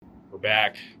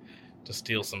back to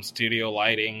steal some studio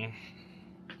lighting.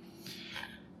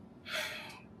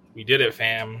 We did it,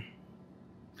 fam.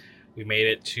 We made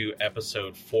it to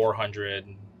episode 400,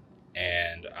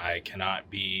 and I cannot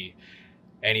be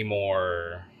any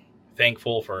more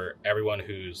thankful for everyone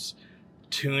who's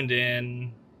tuned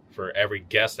in, for every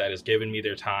guest that has given me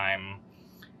their time.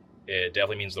 It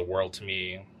definitely means the world to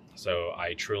me. So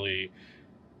I truly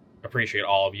appreciate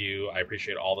all of you. I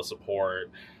appreciate all the support.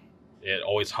 It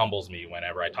always humbles me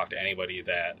whenever I talk to anybody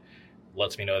that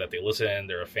lets me know that they listen,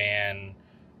 they're a fan,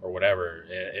 or whatever.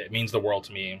 It means the world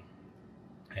to me.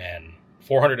 And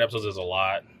 400 episodes is a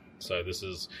lot. So this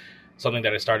is something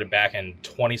that I started back in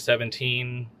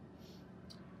 2017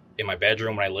 in my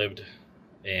bedroom when I lived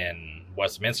in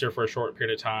Westminster for a short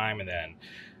period of time. And then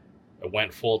I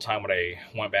went full time when I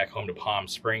went back home to Palm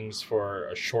Springs for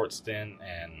a short stint.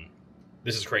 And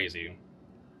this is crazy.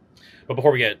 But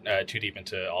before we get too deep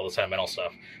into all the sentimental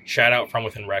stuff, shout out From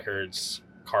Within Records,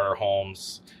 Carter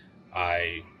Holmes.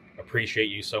 I appreciate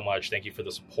you so much. Thank you for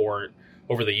the support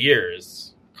over the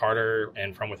years. Carter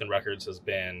and From Within Records has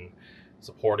been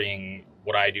supporting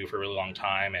what I do for a really long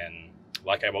time. And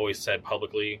like I've always said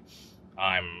publicly,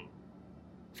 I'm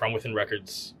From Within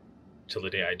Records till the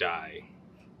day I die.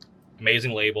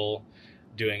 Amazing label,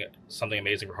 doing something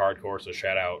amazing for hardcore. So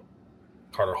shout out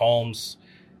Carter Holmes.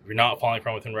 If you're not following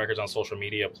From Within Records on social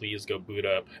media, please go boot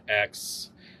up X,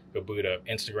 go boot up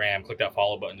Instagram, click that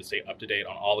follow button to stay up to date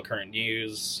on all the current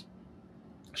news.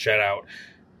 Shout out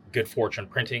Good Fortune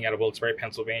Printing out of Wilkes-Barre,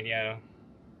 Pennsylvania.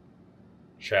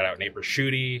 Shout out Neighbor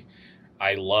Shooty.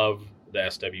 I love the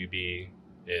SWB.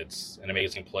 It's an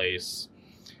amazing place.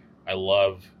 I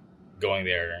love going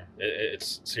there.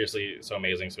 It's seriously so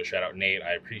amazing. So shout out Nate.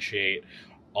 I appreciate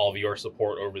all of your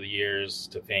support over the years.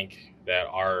 To think that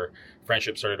our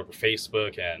friendship started over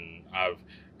Facebook and I've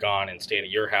gone and stayed at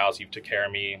your house. You've took care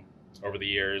of me over the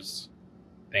years.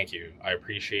 Thank you. I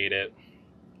appreciate it.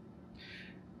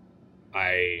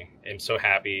 I am so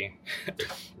happy.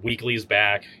 Weekly's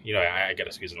back. You know, I got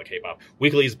to squeeze in the K-pop.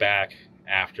 Weekly's back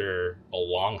after a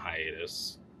long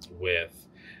hiatus with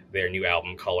their new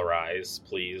album, Colorize.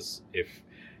 Please, if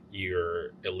you're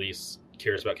at least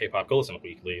curious about K-pop, go listen to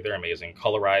Weekly. They're amazing.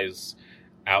 Colorize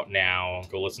out now.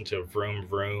 Go listen to Vroom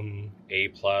Vroom, A+.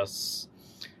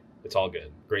 It's all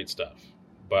good. Great stuff.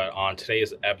 But on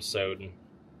today's episode,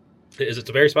 it's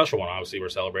a very special one. Obviously, we're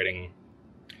celebrating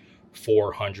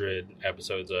 400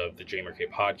 episodes of the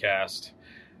JMRK podcast.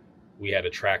 We had to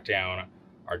track down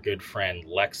our good friend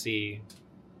Lexi,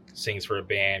 sings for a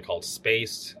band called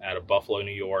Spaced out of Buffalo,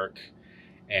 New York.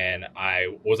 And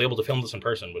I was able to film this in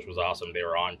person, which was awesome. They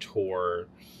were on tour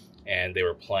and they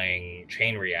were playing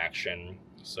Chain Reaction.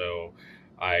 So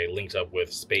I linked up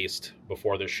with Spaced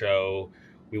before the show.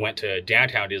 We went to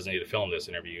downtown Disney to film this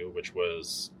interview, which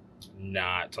was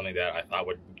not something that I thought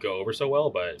would go over so well,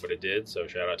 but it did. So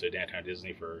shout out to Downtown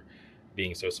Disney for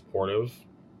being so supportive.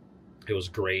 It was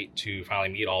great to finally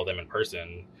meet all of them in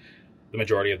person. The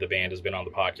majority of the band has been on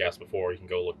the podcast before. You can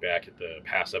go look back at the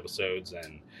past episodes,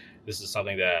 and this is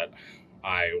something that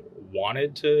I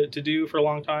wanted to do for a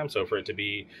long time. So for it to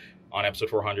be on episode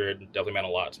 400 definitely meant a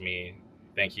lot to me.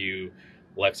 Thank you,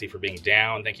 Lexi, for being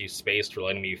down. Thank you, Spaced, for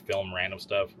letting me film random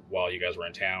stuff while you guys were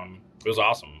in town. It was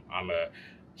awesome. I'm a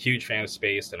huge fan of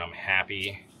Spaced, and I'm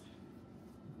happy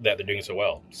that they're doing so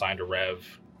well. Signed to Rev,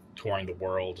 touring the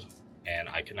world, and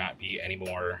I could not be any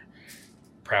more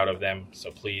proud of them. So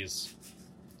please,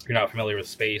 if you're not familiar with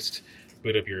Spaced,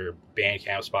 boot up your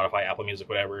Bandcamp, Spotify, Apple Music,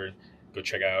 whatever. Go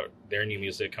check out their new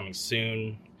music coming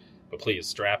soon. But please,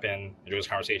 strap in, enjoy this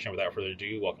conversation. Without further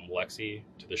ado, welcome Lexi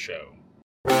to the show.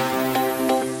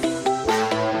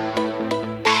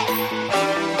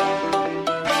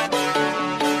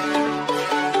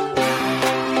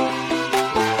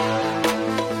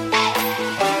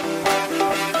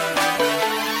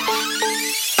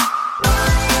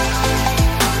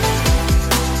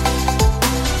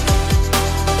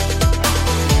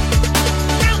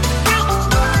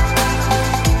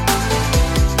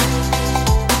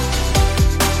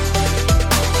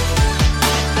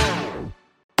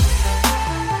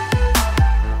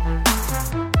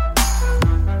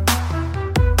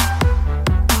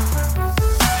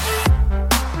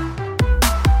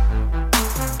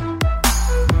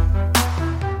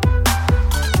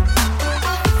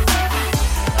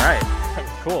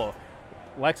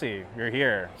 Lexi, you're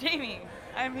here. Jamie,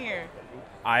 I'm here.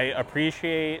 I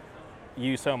appreciate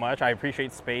you so much. I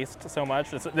appreciate Spaced so much.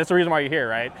 That's the reason why you're here,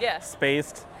 right? Yes.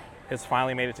 Spaced has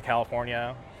finally made it to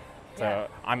California. So yeah.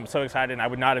 I'm so excited, and I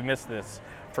would not have missed this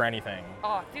for anything.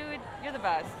 Oh, dude, you're the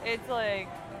best. It's like,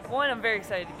 one, I'm very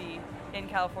excited to be in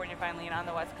California finally and on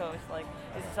the West Coast. Like,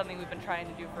 this is something we've been trying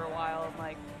to do for a while, and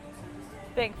like,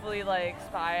 thankfully, like,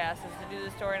 Spy asked us to do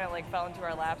this tour, and it like fell into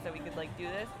our laps that we could like do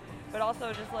this. But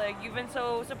also just like, you've been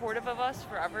so supportive of us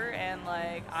forever, and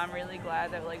like, I'm really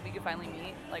glad that like we could finally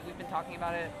meet. Like, we've been talking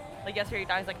about it. Like, yesterday,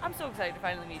 Donnie's like, I'm so excited to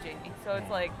finally meet Jamie. So it's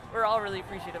like, we're all really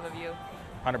appreciative of you.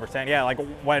 100%. Yeah, like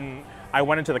when I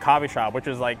went into the coffee shop, which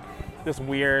is like this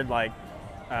weird, like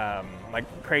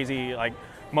crazy, like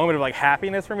moment of like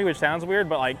happiness for me, which sounds weird,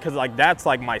 but like, cause like that's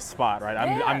like my spot, right?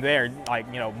 I'm there like,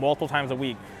 you know, multiple times a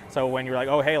week. So when you're like,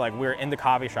 oh hey, like we're in the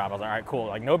coffee shop, I was like, all right, cool.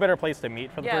 Like no better place to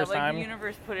meet for the first time. Yeah, like the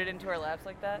universe put it into our laps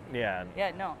like that. Yeah.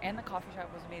 Yeah, no, and the coffee shop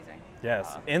was amazing.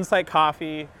 Yes, Insight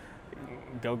Coffee.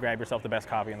 Go grab yourself the best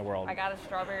coffee in the world. I got a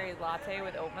strawberry latte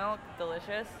with oat milk,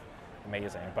 delicious.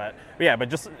 Amazing, but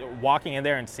just walking in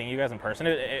there and seeing you guys in person,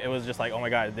 it was just like, oh my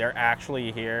god, they're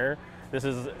actually here. This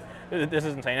is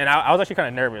insane. And I was actually kind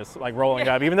of nervous, like rolling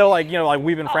up, even though like, you know, like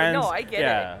we've been friends. No, I get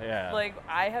it. Yeah. Like,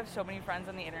 I have so many friends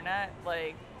on the internet.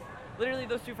 Like, literally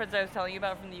those 2 friends I was telling you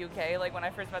about from the UK. Like, when I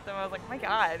first met them, I was like, oh my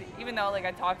god. Even though like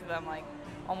I talk to them like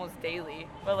almost daily,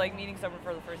 but like meeting someone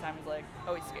for the first time is like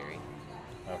always scary.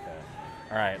 Okay.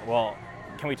 All right. Well,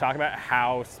 can we talk about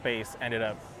how Space ended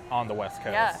up on the West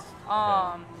Coast? Yeah.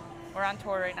 Okay. We're on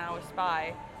tour right now with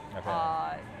Spy.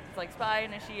 Okay. It's like Spy,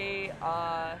 Initiate,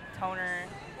 Toner,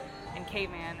 and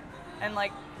Caveman. And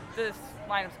like this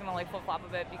lineup's gonna like flip flop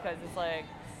a bit because it's like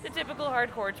the typical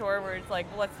hardcore tour where it's like,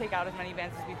 well, let's take out as many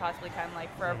bands as we possibly can,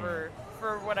 like forever,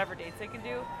 for whatever dates they can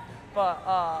do.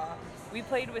 But we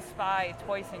played with Spy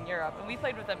twice in Europe, and we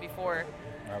played with them before.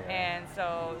 Okay. And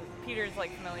so Peter's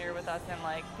like familiar with us, and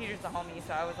like Peter's the homie,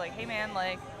 so I was like, hey man,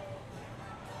 like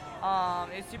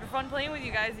it was super fun playing with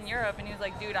you guys in Europe. And he was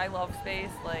like, dude, I love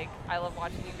Space, like I love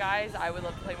watching you guys, I would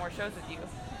love to play more shows with you.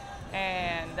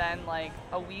 And then like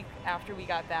a week after we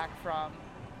got back from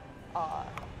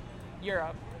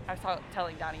Europe, I was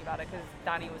telling Donnie about it because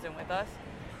Donnie was in with us.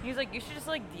 He was like, you should just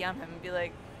like DM him and be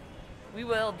like, we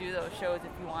will do those shows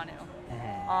if you want to.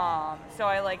 Mm-hmm. So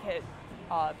I like hit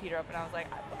Peter up, and I was like,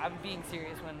 I'm being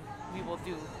serious when we will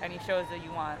do any shows that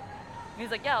you want. And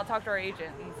he's like, yeah, I'll talk to our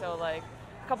agent. And so like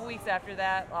a couple weeks after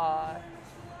that,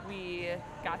 we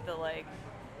got the like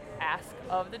ask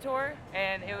of the tour,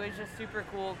 and it was just super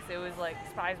cool because it was like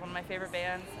Spy's one of my favorite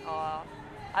bands.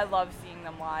 I love seeing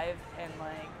them live, and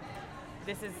like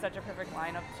this is such a perfect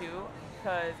lineup too,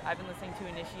 because I've been listening to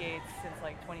Initiates since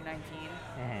like 2019.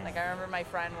 Mm-hmm. Like I remember my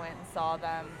friend went and saw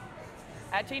them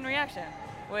at Chain Reaction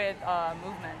with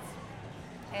Movements,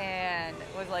 and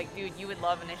was like, dude, you would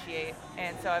love Initiate.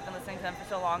 And so I've been listening to them for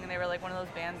so long, and they were like one of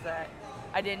those bands that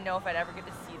I didn't know if I'd ever get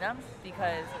to see them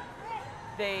because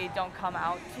they don't come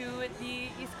out to the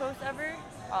East Coast ever.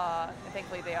 And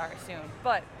thankfully they are soon.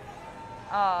 But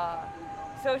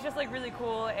so it's just like really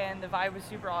cool, and the vibe was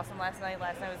super awesome last night.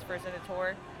 Last night was the first day of the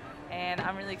tour, and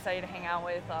I'm really excited to hang out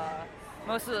with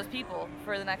most of those people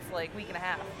for the next like week and a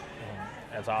half.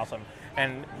 That's awesome.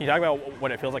 And can you talk about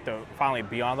what it feels like to finally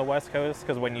be on the West Coast?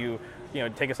 Because when you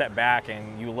take a step back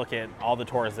and you look at all the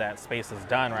tours that Space has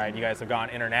done, right? You guys have gone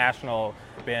international,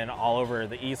 been all over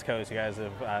the East Coast. You guys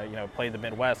have played the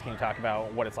Midwest. Can you talk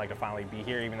about what it's like to finally be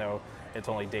here, even though it's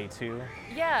only day 2?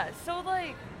 Yeah. So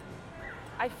like,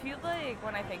 I feel like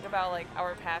when I think about like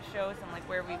our past shows and like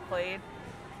where we played,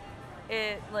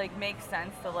 it like makes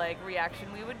sense the like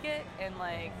reaction we would get and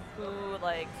like who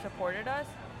like supported us.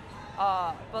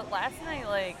 But last night,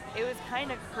 like, it was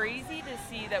kind of crazy to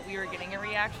see that we were getting a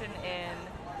reaction in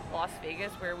Las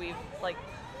Vegas, where we've, like,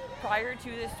 prior to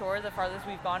this tour, the farthest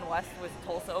we've gone west was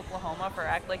Tulsa, Oklahoma for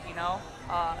Act Like You Know.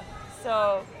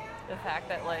 So the fact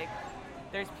that, like,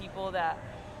 there's people that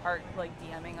are, like,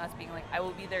 DMing us being like, I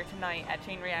will be there tonight at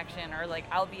Chain Reaction, or, like,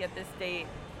 I'll be at this date,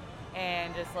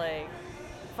 and just, like,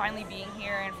 finally being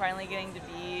here and finally getting to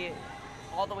be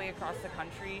all the way across the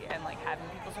country and, like, having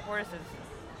people support us is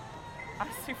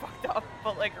honestly fucked up,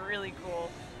 but like really cool.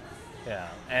 Yeah,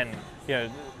 and the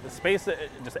Space,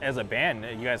 just as a band,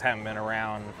 you guys haven't been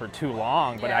around for too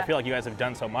long, but I feel like you guys have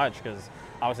done so much because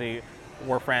obviously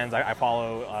we're friends. I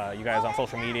follow you guys on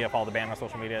social media, follow the band on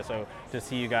social media, so to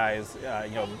see you guys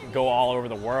go all over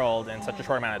the world in such a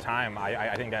short amount of time,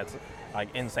 I think that's like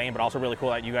insane, but also really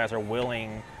cool that you guys are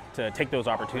willing to take those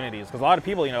opportunities, because a lot of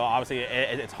people, obviously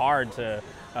it's hard to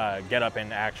get up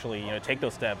and actually take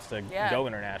those steps to go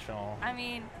international. I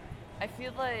mean, I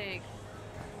feel like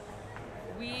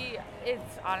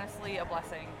it's honestly a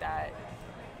blessing that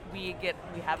we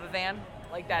have a van.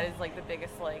 Like that is like the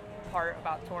biggest like part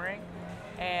about touring,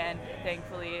 and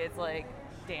thankfully it's like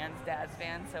Dan's dad's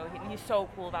van, so he's so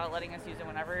cool about letting us use it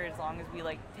whenever, as long as we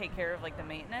like take care of like the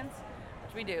maintenance,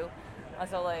 which we do.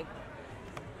 So like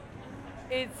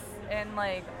And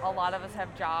like a lot of us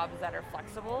have jobs that are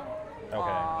flexible,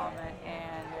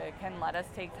 and it can let us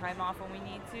take time off when we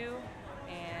need to,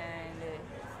 and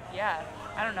yeah,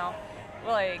 I don't know.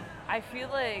 Like I feel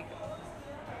like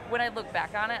when I look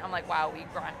back on it, I'm like, wow,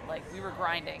 we were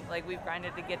grinding, like we've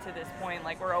grinded to get to this point,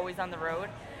 like we're always on the road.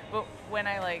 But when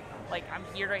I like I'm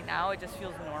here right now, it just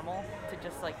feels normal to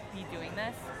just like be doing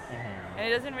this, and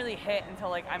it doesn't really hit until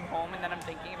like I'm home and then I'm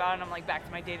thinking about it and I'm like back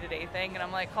to my day-to-day thing, and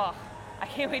I'm like, oh, I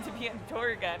can't wait to be on tour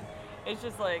again. It's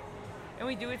just like, and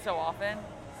we do it so often,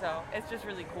 so it's just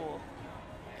really cool.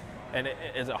 And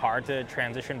is it hard to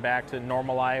transition back to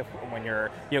normal life when you're,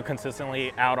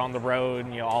 consistently out on the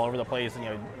road, all over the place,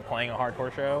 and playing a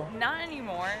hardcore show? Not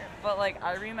anymore, but like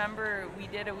I remember we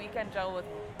did a weekend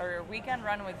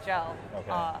run with Gel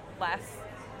last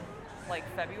like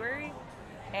February,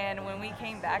 and when we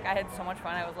came back, I had so much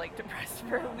fun. I was like depressed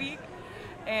for a week,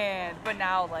 but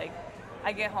now like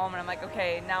I get home and I'm like,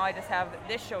 okay, now I just have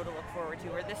this show to look forward to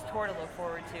or this tour to look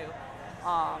forward to.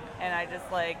 And I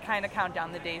just like kind of count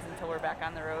down the days until we're back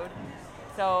on the road.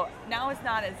 So now it's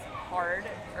not as hard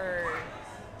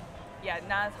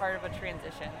not as hard of a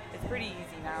transition. It's pretty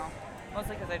easy now,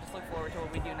 mostly because I just look forward to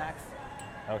what we do next.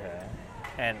 Okay.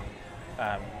 And,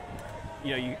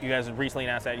 you guys recently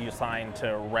announced that you signed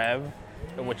to Rev,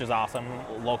 which is awesome.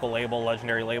 Local label,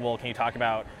 legendary label. Can you talk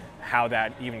about how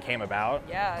that even came about?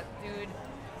 Yeah, dude,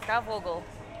 Scott Vogel,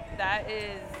 that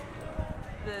is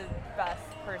the best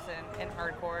person in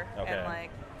hardcore, and like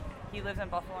he lives in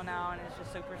Buffalo now and is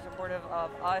just super supportive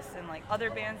of us and like other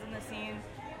bands in the scene,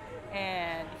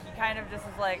 and he kind of just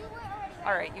is like,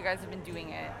 all right, you guys have been doing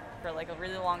it for like a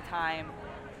really long time,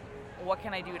 what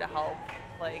can I do to help?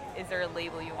 Like, is there a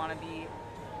label you want to be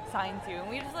signed to? And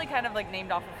we just like kind of like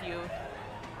named off a few,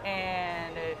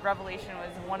 and Revelation was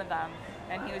one of them,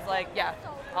 and he was like, yeah,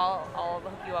 I'll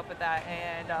hook you up with that.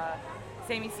 And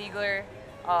Sammy Siegler,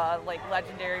 like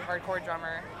legendary hardcore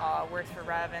drummer, works for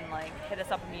Rev, and like hit us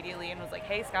up immediately and was like,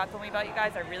 hey, Scott told me about you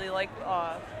guys. I really like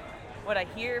what I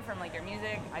hear from like your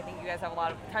music. I think you guys have a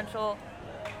lot of potential.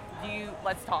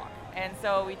 Let's talk. And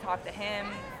so we talked to him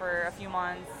for a few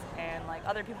months and like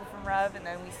other people from Rev, and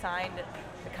then we signed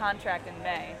the contract in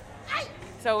May.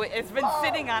 So it's been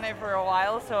sitting on it for a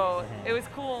while, so it was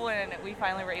cool when we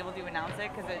finally were able to announce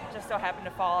it, because it just so happened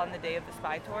to fall on the day of the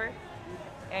Spy Tour.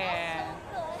 And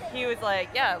he was like,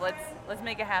 yeah, let's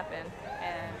make it happen.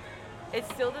 And it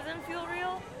still doesn't feel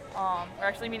real. We're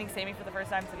actually meeting Sammy for the first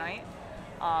time tonight.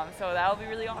 So that'll be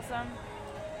really awesome.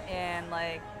 And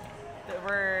like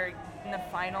we're in the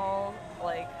final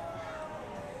like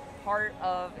part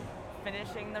of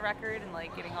finishing the record and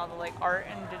like getting all the like art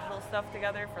and digital stuff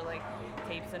together for like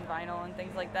tapes and vinyl and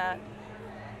things like that.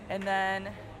 And then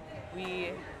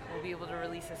we will be able to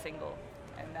release a single,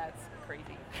 and that's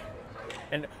crazy.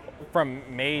 And from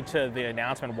May to the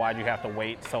announcement, why'd you have to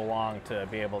wait so long to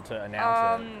be able to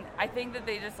announce it? I think that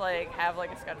they just like have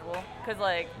like a schedule, because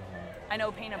like I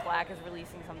know Pain and Black is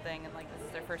releasing something, and like this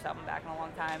is their first album back in a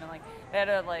long time, and like they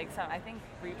had like some, I think,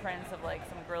 reprints of like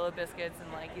some Gorilla Biscuits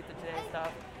and like Youth of Today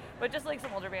stuff, but just like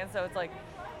some older bands. So it's like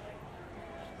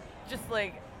just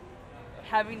like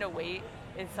having to wait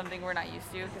is something we're not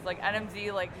used to, because like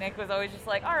NMZ, like Nick was always just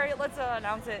like, all right, let's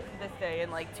announce it this day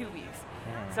in like 2 weeks.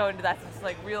 So that's just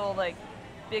like real like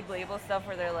big label stuff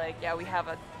where they're like, yeah, we have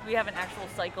an actual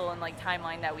cycle and like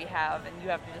timeline that we have, and you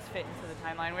have to just fit into the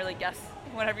timeline. We're like, yes,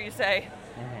 whatever you say,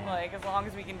 like as long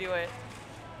as we can do it.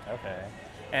 Okay.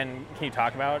 And can you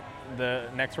talk about the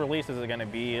next release? Is it going to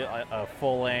be a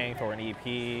full length or an EP?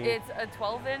 It's a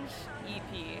 12-inch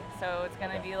EP, so it's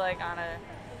going to be like on a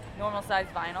normal size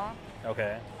vinyl.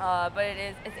 Okay. But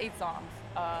it's 8 songs,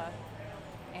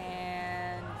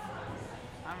 and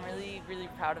I'm really, really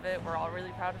proud of it. We're all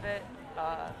really proud of it.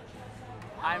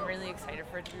 I'm really excited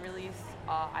for it to be released.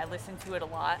 I listened to it a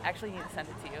lot. I actually need to send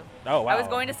it to you. Oh, wow. I was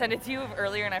going to send it to you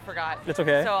earlier and I forgot. It's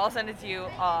okay. So I'll send it to you.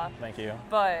 Thank you.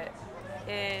 But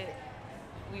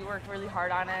we worked really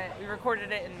hard on it. We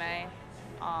recorded it in May.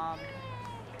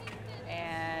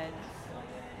 And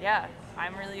yeah,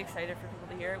 I'm really excited for people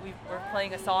to hear it. We're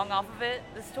playing a song off of it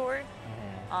this tour.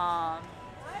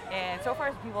 And so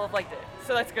far people have liked it,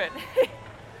 so that's good.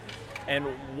 And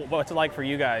what's it like for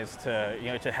you guys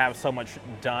to to have so much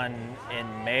done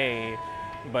in May,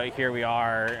 but here we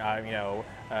are,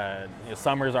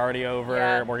 summer's already over.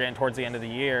 Yeah. We're getting towards the end of the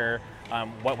year.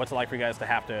 What's it like for you guys to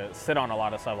have to sit on a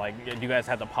lot of stuff? Like, do you guys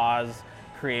have to pause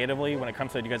creatively when it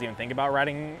comes to? Do you guys even think about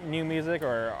writing new music,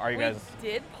 or are you guys? We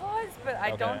did pause, but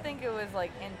I don't think it was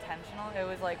like intentional. It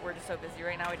was like we're just so busy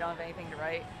right now, we don't have anything to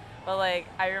write. But like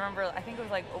I remember, I think it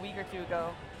was like a week or two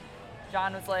ago,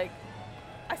 John was like,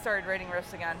 I started writing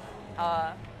riffs again,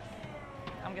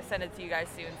 I'm gonna send it to you guys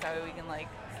soon so we can like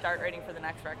start writing for the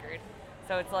next record.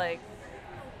 So it's like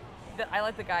I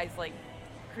let the guys like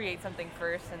create something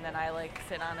first, and then I like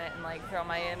sit on it and like throw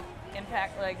my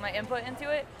impact, like my input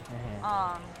into it.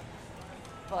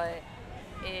 But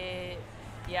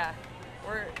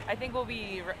I think we'll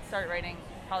be start writing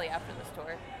probably after this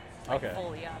tour, like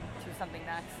fully on to something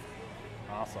next.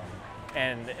 Awesome.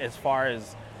 And as far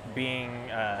as being,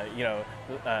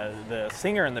 the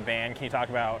singer in the band, can you talk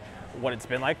about what it's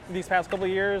been like these past couple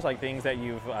of years? Like things that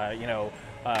you've,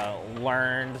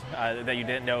 learned that you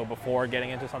didn't know before getting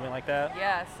into something like that?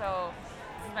 Yeah, so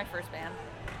this is my first band.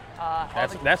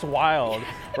 That's wild,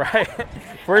 right?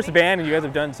 First band, and you guys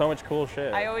have done so much cool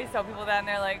shit. I always tell people that, and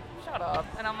they're like, shut up.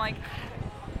 And I'm like,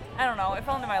 I don't know, it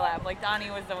fell into my lap. Like,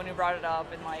 Donnie was the one who brought it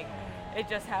up, and like, it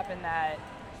just happened that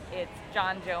it's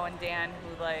John, Joe, and Dan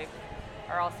who like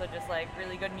are also just like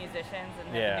really good musicians and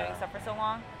they've been doing stuff for so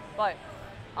long. But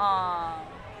I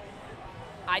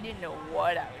didn't know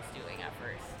what I was doing at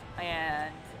first,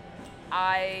 and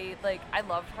I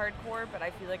loved hardcore, but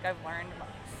I feel like I've learned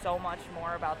so much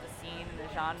more about the scene and the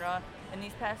genre in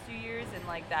these past few years, and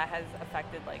like that has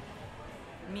affected like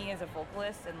me as a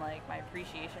vocalist and like my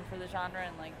appreciation for the genre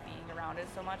and like being around it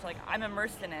so much. Like I'm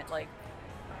immersed in it like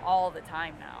all the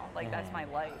time now. Like that's my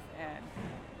life, and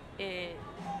it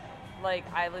like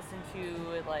I listen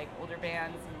to like older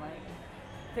bands and like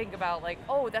think about like,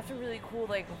 oh, that's a really cool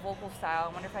like vocal style.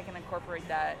 I wonder if I can incorporate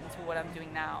that into what I'm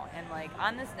doing now. And like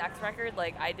on this next record,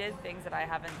 like I did things that I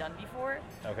haven't done before.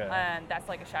 Okay. And that's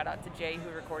like a shout out to Jay who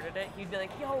recorded it. He'd be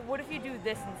like, yo, what if you do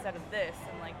this instead of this?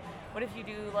 And like, what if you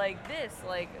do like this,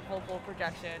 like vocal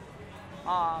projection?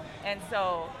 And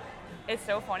so it's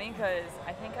so funny because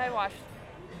I think I watched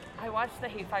the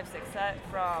Hate 5-6 set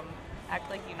from Act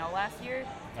Like You Know last year.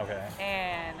 Okay.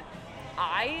 And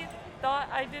I thought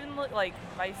I didn't look like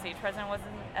my stage presence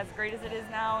wasn't as great as it is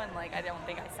now, and like I don't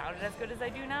think I sounded as good as I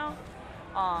do now.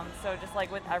 So just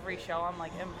like with every show, I'm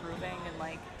like improving and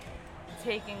like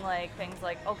taking like things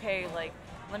like, okay, like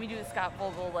let me do a Scott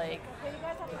Vogel like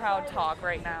crowd talk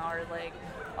right now, or like,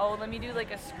 oh, let me do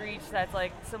like a screech that's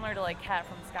like similar to like Cat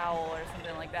from Scowl or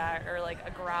something like that, or like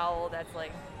a growl that's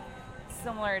like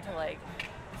similar to like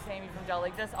Sammy from Gel,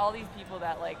 like just all these people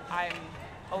that like I'm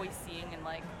always seeing and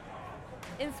like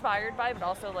inspired by, but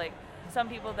also like some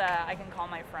people that I can call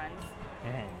my friends.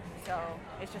 So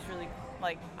it's just really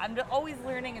like I'm always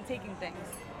learning and taking things,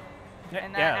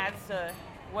 and that adds to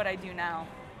what I do now.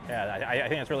 Yeah, I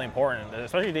think it's really important,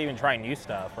 especially to even try new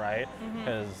stuff, right?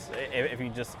 Because if you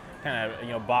just kind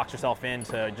of box yourself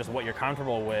into just what you're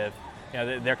comfortable with,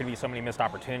 there could be so many missed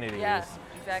opportunities. Yeah,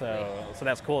 exactly. So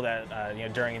that's cool that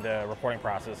during the recording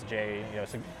process, Jay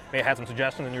may have had some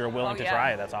suggestions and you were willing to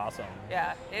try it. That's awesome.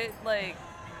 Yeah, it like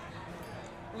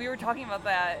we were talking about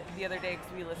that the other day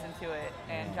because we listened to it,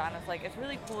 and John was like, it's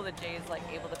really cool that Jay is like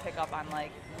able to pick up on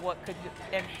like what could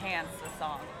enhance a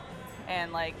song,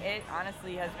 and like it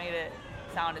honestly has made it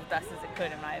sound as best as it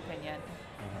could in my opinion.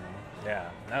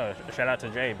 Yeah, no, shout out to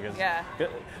Jay, because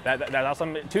that's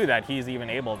awesome too that he's even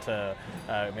able to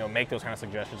make those kind of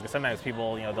suggestions, because sometimes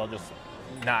people they'll just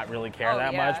not really care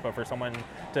that much, but for someone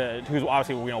who's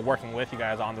obviously working with you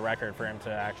guys on the record, for him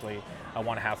to actually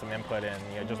want to have some input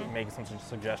and just make some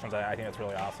suggestions, I think that's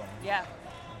really awesome. Yeah,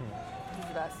 he's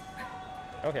the best.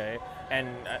 Okay, and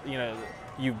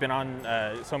you've been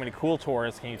on so many cool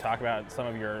tours. Can you talk about some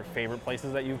of your favorite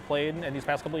places that you've played in these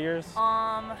past couple of years?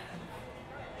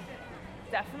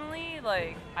 Definitely,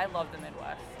 like, I love the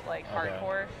Midwest, like,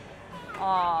 hardcore.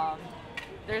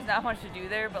 There's not much to do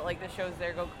there, but, like, the shows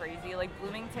there go crazy. Like,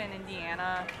 Bloomington,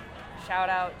 Indiana, shout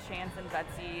out Chance and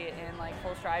Betsy in, like,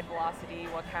 Full Stride, Velocity,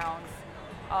 What Counts.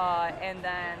 And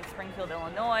then Springfield,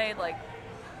 Illinois, like,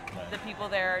 the people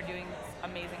there are doing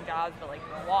amazing jobs, but, like,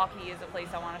 Milwaukee is a place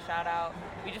I want to shout out.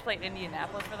 We just played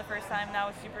Indianapolis for the first time. That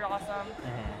was super awesome.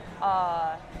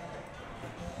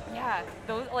 Yeah,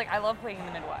 those, like, I love playing in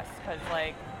the Midwest because,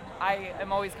 like, I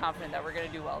am always confident that we're going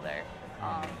to do well there.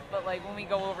 But, like, when we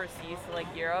go overseas to,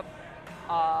 like, Europe,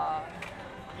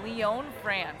 Lyon,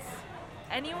 France,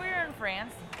 anywhere in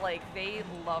France, like, they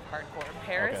love hardcore.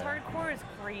 Paris hardcore is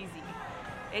crazy.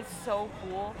 It's so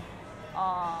cool.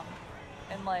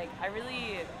 And, like,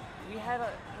 we had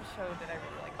a show that I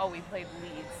really like. Oh, we played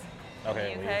Leeds in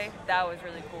the UK. Leeds. That was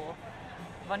really cool.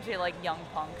 Bunch of like young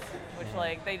punks, which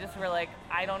like they just were like,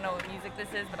 I don't know what music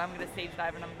this is, but I'm gonna stage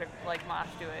dive and I'm gonna like mosh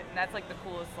to it, and that's like the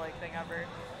coolest like thing ever.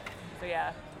 So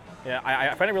yeah. Yeah,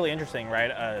 I find it really interesting,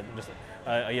 right? Just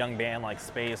a young band like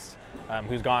Space,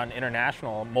 who's gone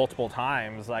international multiple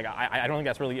times. Like I don't think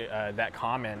that's really that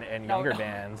common in younger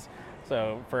bands.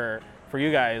 So for for you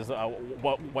guys,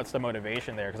 what's the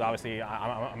motivation there? Because obviously,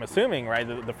 I'm assuming, right,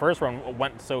 the first one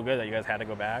went so good that you guys had to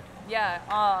go back.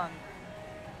 Yeah.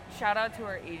 Shout out to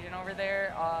our agent over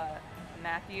there,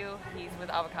 Matthew. He's with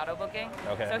Avocado Booking.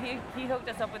 Okay. So he hooked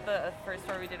us up with the first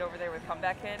tour we did over there with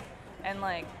Comeback Kid, and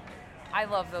like, I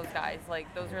love those guys.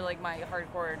 Like, those are like my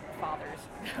hardcore fathers.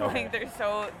 Okay.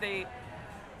 Like, they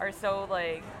are so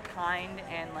like kind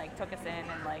and like took us in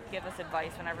and like give us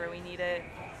advice whenever we need it.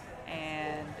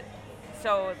 And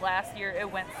so last year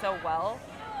it went so well,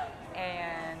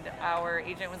 and our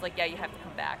agent was like, yeah, you have to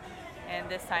come back. And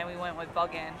this time we went with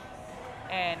Buggin',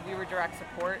 and we were direct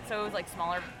support, so it was like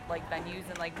smaller like venues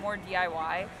and like more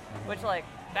DIY, which like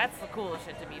that's the coolest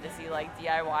shit to me, to see like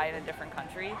DIY in a different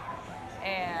country.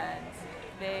 And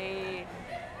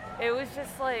it was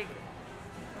just like,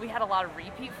 we had a lot of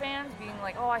repeat fans being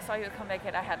like, oh, I saw you at Comeback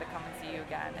Kid, I had to come and see you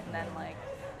again. And then like,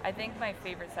 I think my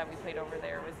favorite set we played over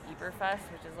there was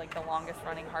Eberfest, which is like the longest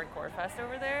running hardcore fest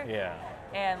over there. Yeah.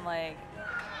 And like,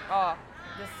 oh,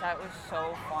 this set was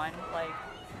so fun. Like,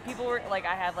 people were like,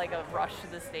 I had like a rush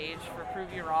to the stage for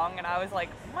Prove You Wrong, and I was like,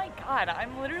 oh my God,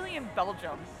 I'm literally in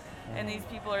Belgium. And these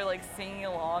people are like singing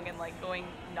along and like going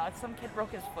nuts. Some kid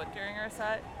broke his foot during our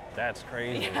set. That's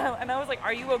crazy. Yeah, and I was like,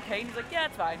 are you okay? And he's like, yeah,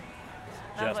 it's fine.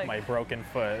 And I was Just like, my broken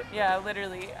foot. yeah,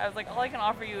 literally. I was like, all I can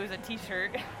offer you is a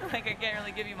t-shirt. Like, I can't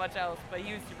really give you much else, but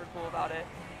he was super cool about it.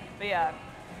 But yeah,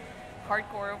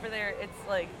 hardcore over there, it's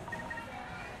like,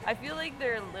 I feel like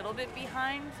they're a little bit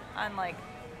behind on like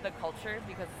the culture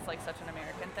because it's like such an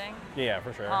American thing. Yeah,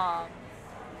 for sure.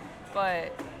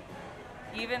 But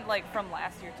even like from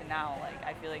last year to now, like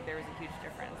I feel like there was a huge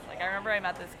difference. Like I remember I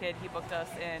met this kid, he booked us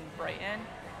in Brighton,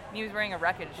 and he was wearing a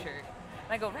Wreckage shirt.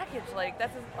 And I go, Wreckage, like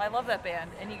I love that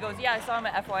band. And he goes, yeah, I saw him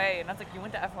at FYA. And I was like, you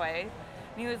went to FYA? And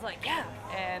he was like, yeah.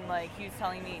 And like he was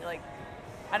telling me, like,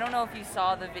 I don't know if you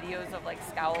saw the videos of like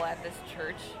Scowl at this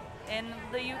church in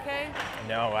the UK.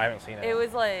 No, I haven't seen it. It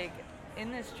was like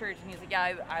in this church, and he's like,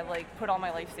 yeah, I like put all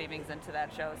my life savings into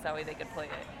that show so that way they could play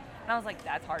it. And I was like,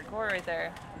 that's hardcore right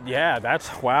there. Yeah,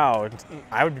 that's, wow.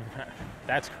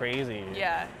 That's crazy.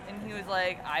 Yeah, and he was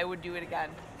like, I would do it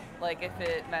again. Like if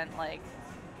it meant like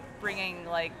bringing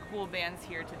like cool bands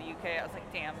here to the UK. I was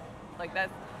like, damn, like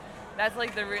that's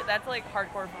like that's like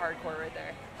hardcore for hardcore right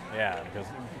there. Yeah, because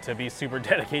to be super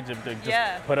dedicated to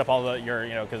just put up all the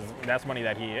because that's money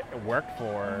that he worked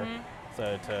for. Mm-hmm.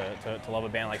 So to love a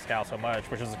band like Scowl so much,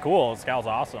 which is cool. Scowl's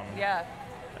awesome. Yeah.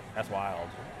 That's wild.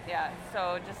 Yeah.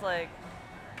 So just like,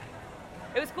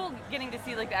 it was cool getting to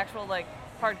see like the actual like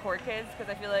hardcore kids,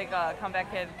 because I feel like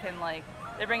Comeback Kid can like,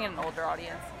 they bring in an older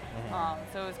audience. Mm-hmm.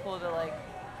 So it was cool to like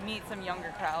meet some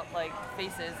younger crowd like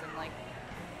faces, and like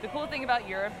the cool thing about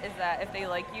Europe is that if they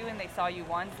like you and they saw you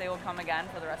once, they will come again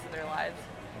for the rest of their lives.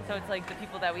 Mm-hmm. So it's like the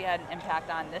people that we had an impact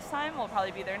on this time will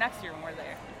probably be there next year when we're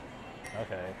there.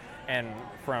 Okay. And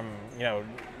from,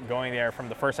 going there from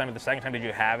the first time to the second time, did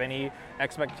you have any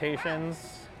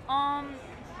expectations? I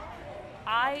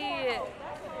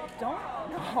don't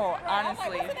know,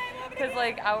 honestly. Because,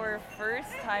 like, our first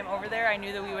time over there, I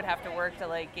knew that we would have to work to,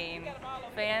 like, gain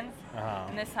fans. Uh-huh.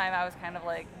 And this time I was kind of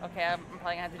like, okay, I'm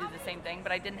probably going to have to do the same thing,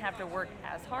 but I didn't have to work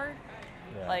as hard.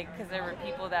 Yeah. Like, because there were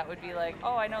people that would be like,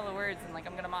 oh, I know the words, and, like,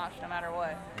 I'm going to mosh no matter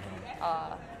what.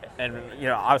 Mm-hmm. And,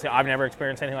 obviously I've never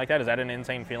experienced anything like that. Is that an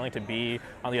insane feeling to be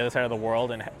on the other side of the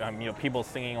world and, people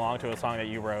singing along to a song that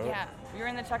you wrote? Yeah. We were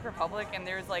in the Czech Republic, and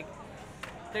there's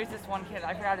this one kid,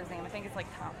 I forgot his name. I think it's like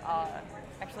Tom.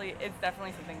 Actually, it's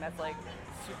definitely something that's like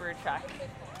super Czech.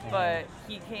 Mm-hmm. But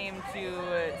he came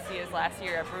to see us last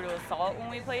year at Brutal Assault when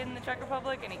we played in the Czech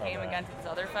Republic, and he came again to this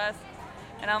other fest.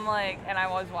 And I'm like, and I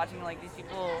was watching like these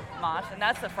people mosh, and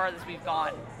that's the farthest we've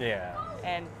gone. Yeah.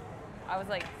 And I was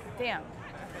like, damn,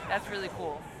 that's really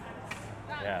cool.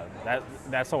 Yeah,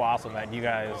 that's so awesome that you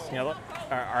guys,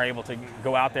 are able to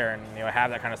go out there and have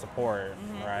that kind of support,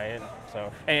 mm-hmm. right?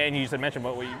 So, and you just mentioned,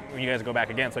 but when you guys go back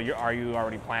again, so are you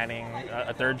already planning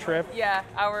a third trip? Yeah,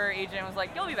 our agent was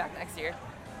like, you'll be back next year.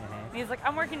 Mm-hmm. And he's like,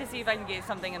 I'm working to see if I can get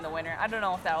something in the winter. I don't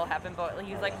know if that will happen, but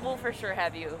he's like, we'll for sure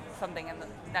have you something in the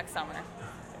next summer.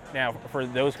 Now, for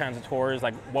those kinds of tours,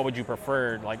 like, what would you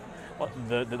prefer? Like,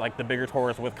 the bigger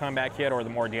tours with Comeback Kid, or the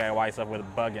more DIY stuff with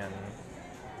Buggin'?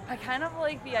 I kind of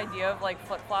like the idea of like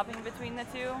flip-flopping between the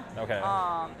two. Okay.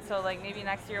 So like maybe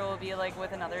next year will be like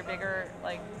with another bigger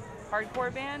like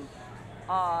hardcore band,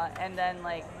 and then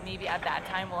like maybe at that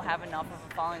time we'll have enough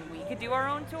of a following we could do our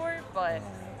own tour. But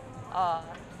I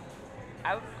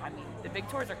mean the big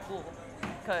tours are cool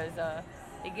because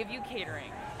they give you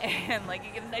catering and like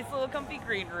you get a nice little comfy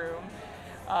green room,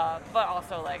 but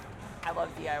also like I love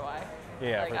DIY.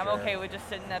 Yeah. Like I'm okay with just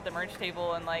sitting at the merch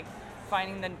table and like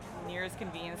finding the nearest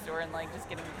convenience store and like just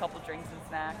getting a couple drinks and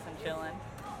snacks and chilling.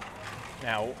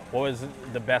 Now, what was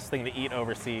the best thing to eat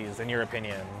overseas, in your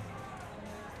opinion?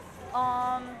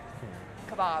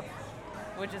 Kebab,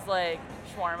 which is like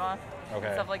shawarma,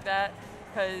 Okay. stuff like that,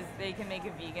 because they can make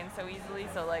it vegan so easily.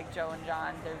 So like Joe and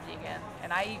John, they're vegan,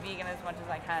 and I eat vegan as much as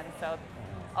I can, so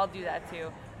I'll do that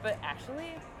too. But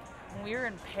actually, when we were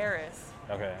in Paris,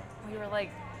 Okay. we were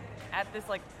like at this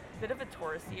like bit of a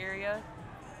touristy area.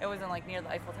 It wasn't like near the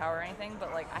Eiffel Tower or anything,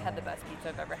 but like I had the best pizza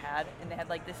I've ever had, and they had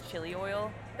like this chili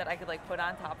oil that I could like put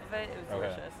on top of it. It was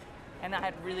Okay. delicious, and I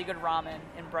had really good ramen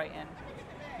in Brighton,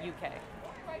 UK.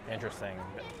 Interesting.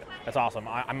 That's awesome.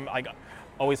 I'm like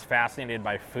always fascinated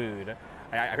by food.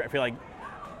 I feel like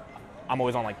I'm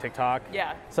always on like TikTok.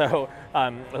 Yeah. So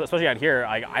especially out here,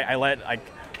 I let like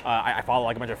I follow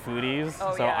like a bunch of foodies.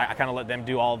 Oh, so yeah. I kind of let them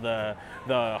do all the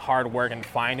hard work in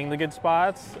finding the good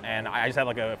spots, and I just have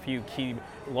like a few key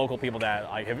local people that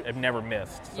I have never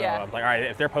missed. So Yeah. I'm like, all right,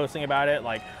 if they're posting about it,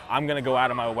 like I'm gonna go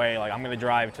out of my way. Like I'm gonna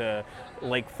drive to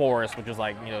Lake Forest, which is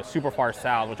like super far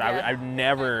south, which Yeah. I'd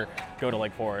never go to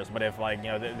Lake Forest. But if like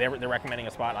they're recommending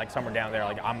a spot like somewhere down there,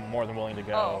 like I'm more than willing to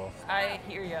go. Oh, I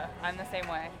hear you. I'm the same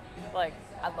way. Like,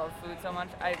 I love food so much.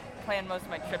 I plan most of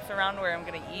my trips around where I'm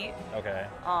gonna eat. Okay.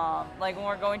 Like when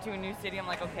we're going to a new city, I'm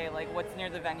like, okay, like what's near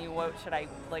the venue? What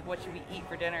should we eat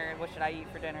for dinner? What should I eat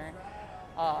for dinner?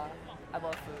 I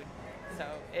love food, so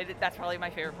that's probably my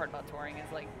favorite part about touring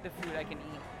is like the food I can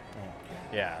eat.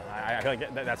 Yeah, I feel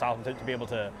like that's awesome to be able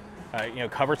to,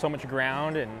 cover so much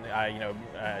ground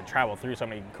and travel through so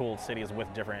many cool cities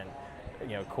with different,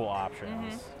 cool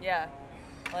options. Yeah,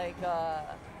 like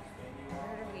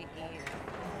where did we eat?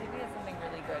 I think we had something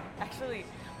really good. Actually,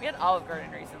 we had Olive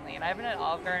Garden recently, and I haven't had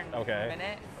Olive Garden in Okay. a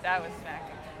minute. That was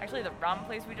smacking. Actually, the ramen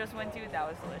place we just went to, that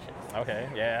was delicious. Okay,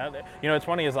 yeah. What's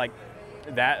funny is like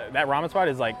that ramen spot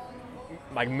is like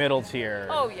middle tier.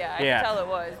 Oh yeah, I can tell it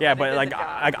was. Yeah, they but did like the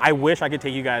job. I wish I could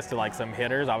take you guys to like some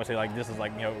hitters. Obviously, like this is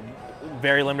like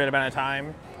very limited amount of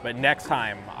time. But next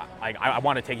time, I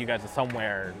want to take you guys to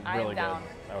somewhere really I'm down.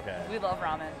 good. Okay. We love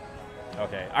ramen.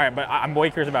 Okay. All right, but I'm way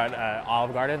curious about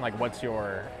Olive Garden. Like, what's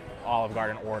your Olive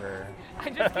Garden order? I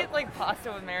just get like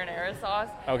pasta with marinara sauce.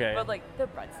 Okay. But like the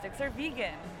breadsticks are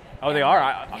vegan. Oh, they And, are.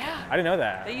 like, I didn't know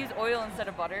that. They use oil instead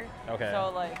of butter. Okay.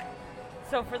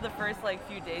 So for the first like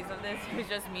few days of this, it was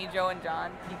just me, Joe, and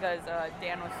John because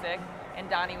Dan was sick and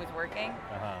Donnie was working,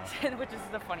 which is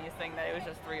the funniest thing that it was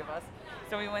just three of us.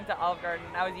 So we went to Olive Garden.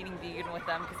 I was eating vegan with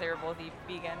them because they were both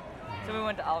vegan. So we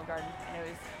went to Olive Garden and it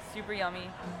was super yummy,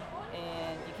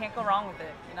 and you can't go wrong with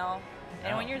it,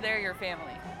 And when you're there, you're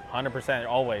family. 100%.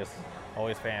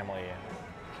 Always family.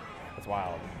 That's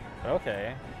wild.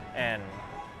 Okay. And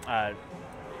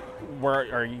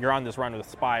you're on this run with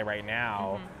Spy right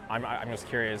now. I'm just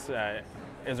curious.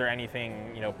 Is there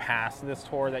anything past this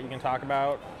tour that you can talk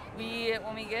about?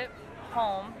 When we get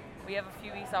home, we have a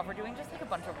few weeks off. We're doing just like a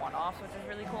bunch of one-offs, which is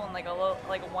really cool, and like a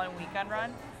 1 weekend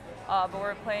run. But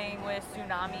we're playing with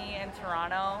Tsunami in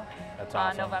Toronto. That's on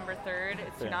awesome. November 3rd.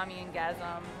 It's Tsunami and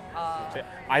Gasm.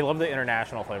 I love the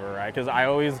international flavor, right? Because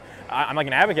I'm like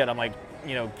an advocate. I'm like,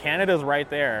 Canada's right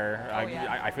there. Oh,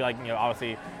 yeah. I feel like,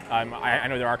 obviously, I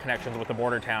know there are connections with the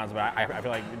border towns, but I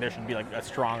feel like there should be like a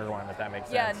stronger one, if that makes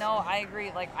sense. Yeah, no, I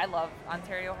agree. Like, I love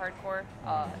Ontario hardcore.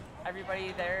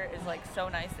 Everybody there is like so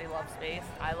nice. They love space.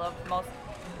 I love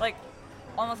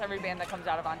almost every band that comes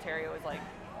out of Ontario is like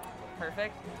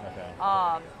perfect. Okay.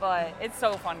 But it's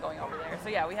so fun going over there. So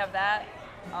yeah, we have that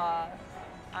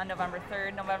on November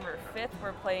 3rd. November 5th,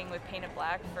 we're playing with Painted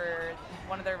Black for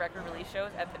one of their record release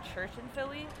shows at the church in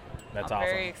Philly. That's I'm awesome.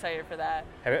 very excited for that.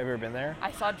 Have you ever been there?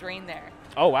 I saw Drain there.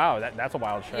 Oh wow, that's a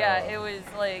wild show. Yeah, it was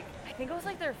like, I think it was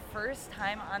like their first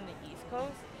time on the East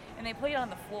Coast, and they played on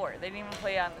the floor. They didn't even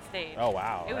play on the stage. Oh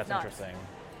wow, It was that's nuts. interesting.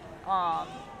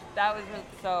 That was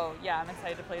so yeah, I'm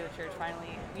excited to play the church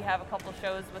finally. We have a couple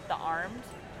shows with the Armed,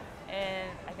 and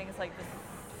I think it's like the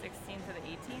 16th to the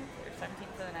 18th or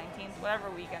 17th to the 19th, whatever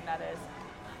weekend that is.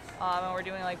 And we're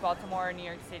doing like Baltimore, New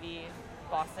York City,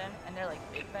 Boston, and they're like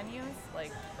big venues,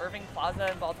 like Irving Plaza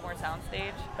and Baltimore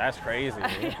Soundstage. That's crazy.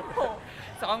 I know.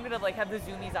 So I'm gonna like have the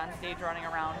Zoomies on stage running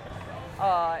around,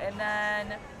 and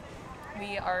then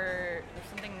there's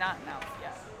something not announced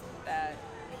yet that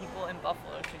people in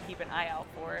Buffalo should keep an eye out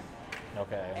for.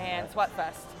 Okay. And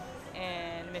Sweatfest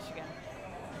in Michigan.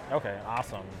 Okay,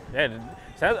 awesome. Yeah,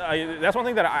 so that's one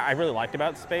thing that I really liked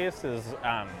about Space is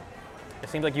it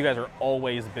seems like you guys are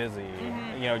always busy.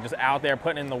 Just out there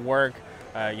putting in the work.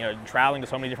 Traveling to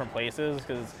so many different places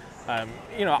because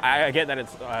I get that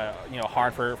it's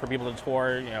hard for people to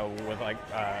tour with like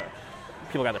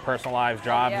people got their personal lives,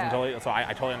 jobs, yeah. and totally, so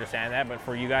I totally understand that. But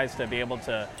for you guys to be able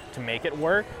to make it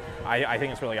work, I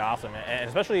think it's really awesome, and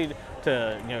especially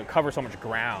to cover so much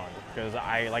ground, because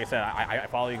like I said, I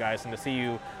follow you guys, and to see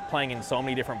you playing in so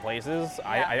many different places,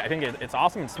 I think it's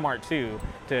awesome and smart too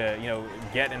to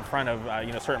get in front of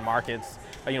certain markets,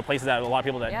 places that a lot of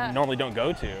people that normally don't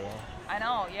go to. I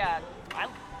know, yeah. I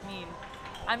mean,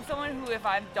 I'm someone who, if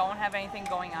I don't have anything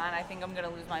going on, I think I'm gonna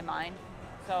lose my mind.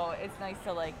 So it's nice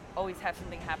to like always have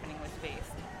something happening with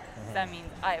space. So that means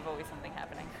I have always something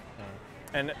happening.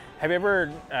 And have you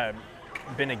ever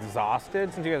been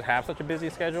exhausted since you guys have such a busy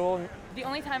schedule? The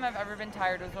only time I've ever been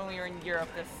tired was when we were in Europe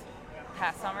this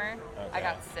past summer. Okay. I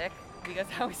got sick because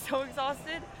I was so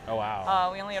exhausted. Oh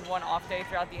wow. We only had one off day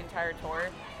throughout the entire tour,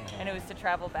 and it was to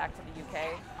travel back to the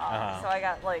UK. So I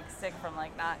got like sick from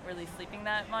like not really sleeping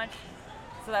that much.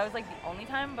 So that was like the only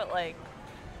time, but like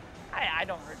I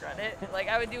don't regret it. Like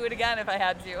I would do it again if I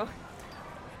had to.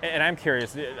 And I'm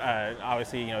curious,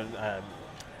 obviously,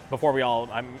 before we all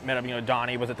met up,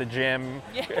 Donnie was at the gym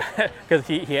because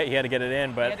he had to get it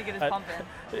in. But he had to get his pump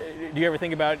in. Do you ever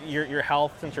think about your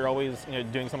health since you're always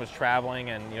doing so much traveling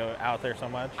and out there so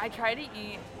much? I try to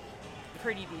eat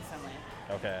pretty decently.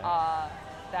 Okay.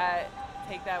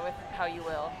 Take that with how you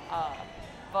will.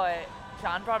 But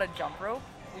John brought a jump rope.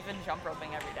 We've been jump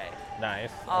roping every day.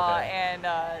 Nice. Okay. And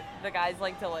the guys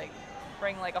like to like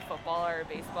bring like a football or a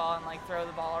baseball and like throw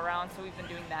the ball around. So we've been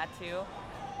doing that too.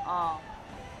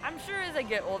 I'm sure as I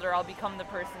get older, I'll become the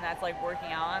person that's like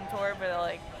working out on tour, but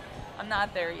like I'm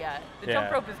not there yet. The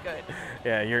jump rope is good.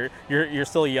 Yeah, you're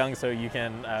still young, so you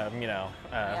can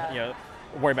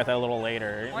worry about that a little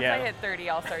later. Once I hit 30,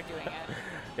 I'll start doing it.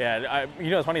 Yeah,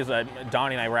 what's funny is that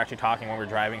Donnie and I were actually talking when we were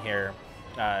driving here,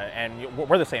 and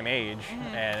we're the same age,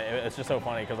 and it's just so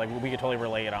funny because like we could totally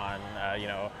relate on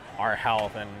our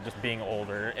health and just being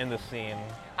older in the scene.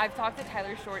 I've talked to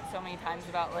Tyler Short so many times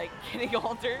about like getting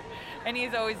older, and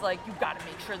he's always like, you've got to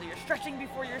make sure that you're stretching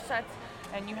before your sets,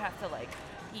 and you have to like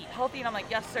eat healthy. And I'm like,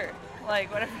 yes sir,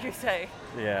 like whatever you say.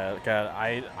 Yeah, God,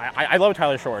 I love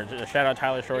Tyler Short. Shout out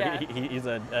Tyler Short. Yeah. He's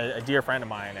a dear friend of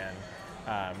mine, and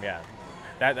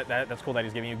that's cool that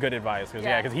he's giving you good advice.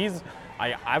 Because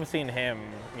I've seen him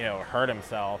hurt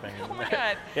himself, and oh my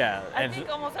god. Yeah. I think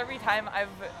almost every time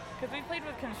because we played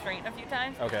with constraint a few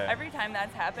times. Okay. Every time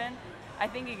that's happened, I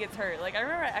think he gets hurt. Like I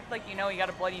remember Act Like You Know, he got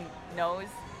a bloody nose,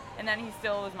 and then he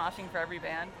still was moshing for every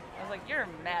band. I was like, you're a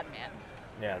madman.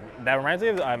 Yeah, that reminds me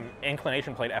of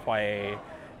Inclination played FYA.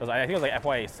 I think it was like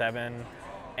FYA 7,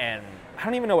 and I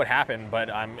don't even know what happened, but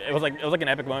it was like an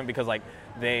epic moment because like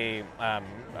they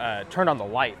turned on the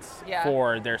lights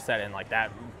for their set, and like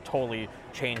that totally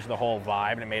changed the whole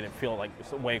vibe, and it made it feel like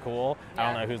way cool. Yeah.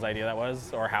 I don't know whose idea that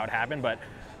was or how it happened, but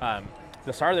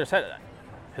the start of their set,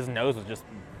 his nose was just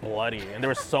bloody, and there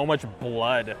was so much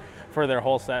blood for their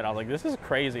whole set. I was like, this is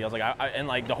crazy. I was like, and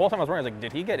like the whole time I was wondering, I was like,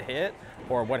 did he get hit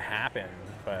or what happened?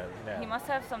 But yeah. He must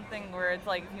have something where it's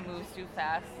like if he moves too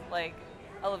fast, like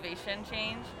elevation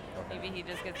change. Okay. Maybe he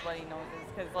just gets bloody noses.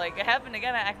 Because like it happened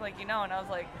again at Act Like You Know, and I was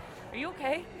like, are you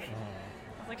okay?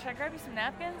 I was like, should I grab you some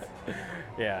napkins?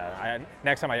 Yeah.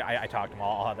 Next time I talk to him,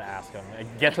 I'll have to ask him.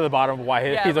 Get to the bottom of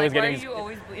why he's always getting. Why are you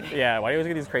always bleeding? Yeah. Why do you always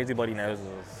get these crazy bloody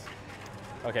noses?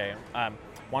 Okay.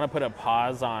 Want to put a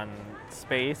pause on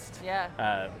Spaced?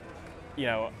 Yeah.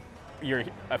 You're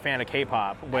a fan of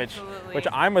K-pop, which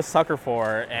I'm a sucker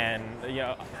for, and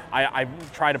I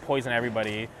try to poison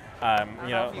everybody. I don't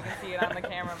know if you can see it on the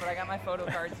camera, but I got my photo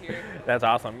cards here. That's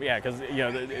awesome. Yeah, because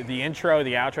the intro,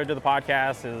 the outro to the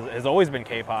podcast has always been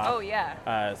K-pop. Oh yeah.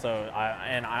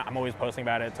 I'm always posting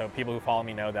about it, so people who follow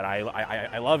me know that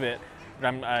I love it.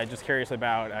 But I'm just curious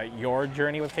about your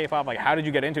journey with K-pop. Like, how did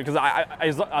you get into it? Because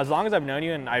as long as I've known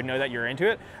you and I know that you're into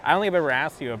it, I only have ever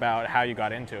asked you about how you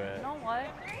got into it. You know what?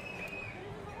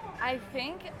 I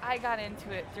think I got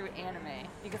into it through anime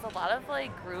because a lot of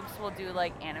like groups will do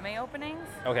like anime openings.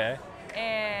 Okay.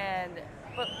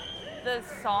 But the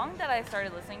song that I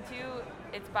started listening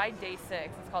to, it's by Day 6.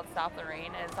 It's called Stop the Rain,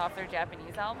 and it's off their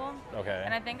Japanese album. Okay.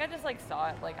 And I think I just like saw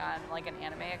it like on like an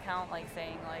anime account, like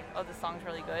saying like, oh, this song's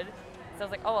really good. So I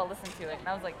was like, oh, I'll listen to it, and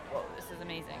I was like, whoa, this is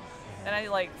amazing. Then I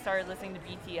like started listening to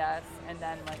BTS, and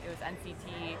then like it was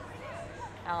NCT.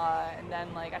 And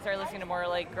then like I started listening to more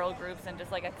like girl groups and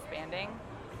just like expanding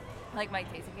like my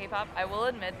taste in K-pop. I will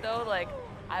admit though, like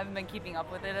I haven't been keeping up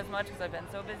with it as much because I've been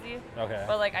so busy. Okay.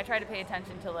 But like I try to pay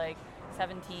attention to like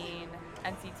 17,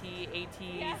 NCT,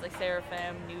 ATEEZ, like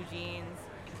Seraphim, New Jeans,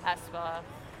 aespa,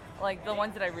 like the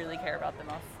ones that I really care about the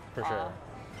most. For sure.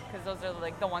 Because those are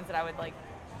like the ones that I would like.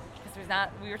 Because there's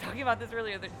not. We were talking about this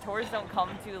earlier. The tours don't come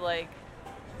to like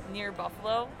near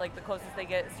Buffalo. Like the closest they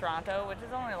get is Toronto, which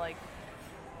is only like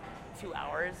 2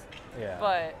 hours. Yeah.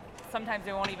 But sometimes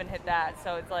they won't even hit that.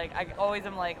 So it's like I always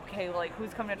am like, okay, like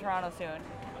who's coming to Toronto soon?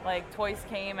 Like Twice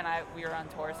came and we were on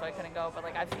tour, so I couldn't go. But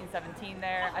like I've seen 17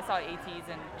 there. I saw ATs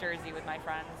in Jersey with my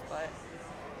friends, but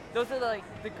those are like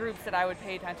the groups that I would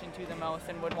pay attention to the most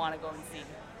and would want to go and see.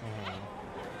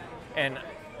 And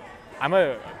I'm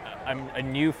a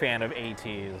new fan of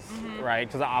ATs, right?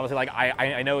 Because obviously, like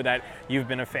I know that you've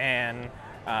been a fan,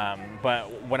 but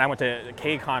when I went to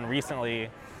KCON recently,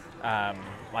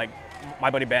 like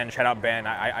my buddy Ben, shout out Ben,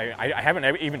 I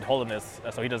haven't even told him this,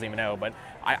 so he doesn't even know, but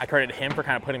I credit him for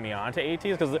kind of putting me on to ATs,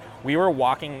 because we were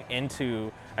walking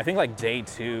into, I think like day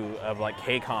 2 of like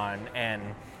KCON,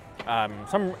 and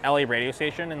some LA radio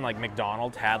station and like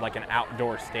McDonald's had like an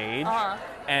outdoor stage,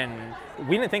 and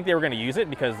we didn't think they were going to use it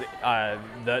because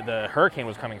the hurricane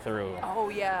was coming through. Oh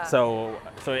yeah. So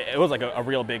it was like a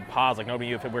real big pause, like nobody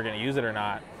knew if we were going to use it or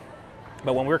not.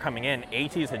 But when we were coming in,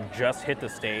 ATs had just hit the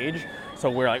stage,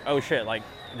 so we're like, oh shit, like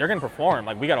they're gonna perform,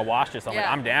 like we gotta watch this. I'm like,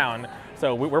 I'm down.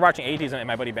 So we're watching ATs, and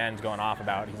my buddy Ben's going off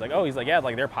about it. He's like, yeah,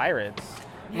 like they're pirates.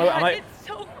 Yeah, I'm like, it's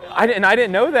so cool. I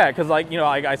didn't know that, because like, you know,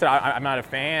 like I said, I'm not a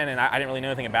fan, and I didn't really know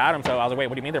anything about them. So I was like, wait,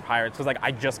 what do you mean they're pirates? Because like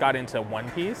I just got into One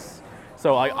Piece,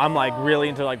 so like I'm like really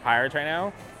into like pirates right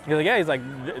now. He's like, yeah, he's like,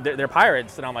 they're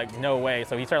pirates, and I'm like, no way.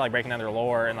 So he started like breaking down their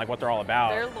lore and like what they're all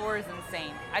about. Their lore is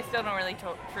insane. I still don't really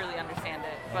truly understand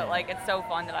it, but like it's so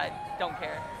fun that I don't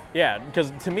care. Yeah,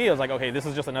 because to me it was like, okay, this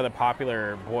is just another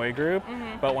popular boy group.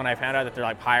 But when I found out that they're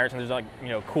like pirates and there's like, you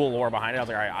know, cool lore behind it, I was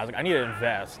like, all right, I need to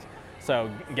invest.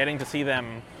 So getting to see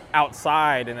them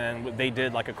outside, and then they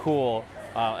did like a cool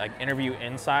like interview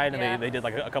inside, and they did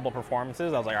like a couple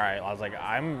performances. I was like, all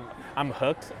right, I'm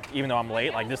hooked, even though I'm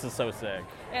late. Like this is so sick.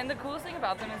 And the coolest thing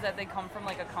about them is that they come from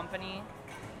like a company.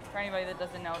 For anybody that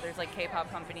doesn't know, there's like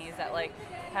K-pop companies that like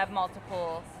have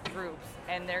multiple groups,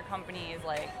 and their company is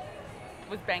like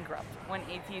was bankrupt when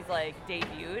ATEEZ like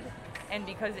debuted, and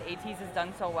because ATEEZ has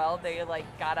done so well, they like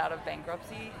got out of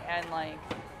bankruptcy and like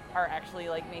are actually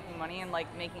like making money and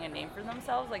like making a name for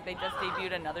themselves. Like they just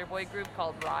debuted another boy group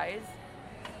called Rise,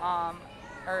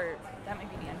 or that might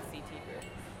be the NCT group.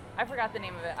 I forgot the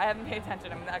name of it. I haven't paid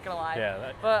attention, I'm not gonna lie.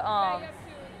 Yeah. But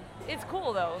it's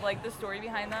cool though, like the story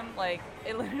behind them. Like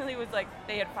it literally was like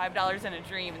they had $5 in a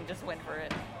dream and just went for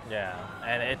it. Yeah,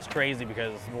 and it's crazy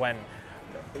because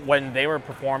when they were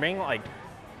performing, like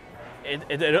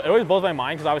it always blows my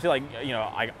mind, because obviously, like, you know,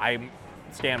 I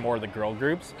stan more of the girl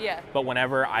groups. Yeah. But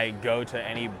whenever I go to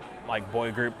any like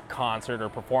boy group concert or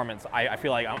performance, I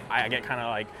feel like I get kind of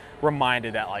like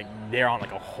reminded that like they're on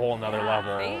like a whole nother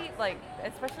level. They like,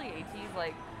 especially ATEEZ,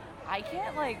 like I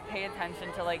can't like pay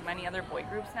attention to like many other boy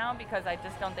groups now because I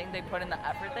just don't think they put in the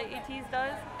effort that ATEEZ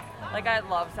does. Like I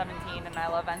love 17 and I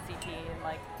love NCT and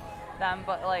like them,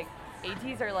 but like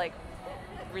ATEEZ are like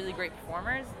really great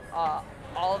performers.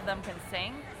 All of them can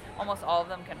sing. Almost all of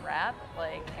them can rap,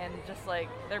 like, and just like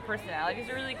their personalities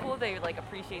are really cool. They like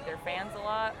appreciate their fans a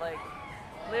lot. Like,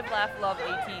 live, laugh, love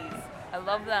ATEEZ. I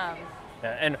love them.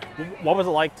 Yeah, and what was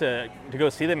it like to go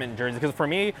see them in Jersey? Because for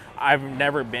me, I've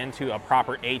never been to a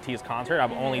proper ATEEZ concert.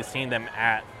 I've only seen them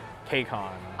at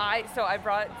KCON. So I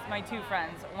brought my two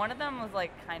friends. One of them was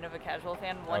like kind of a casual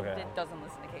fan. One Okay. doesn't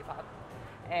listen to K-pop,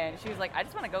 and she was like, I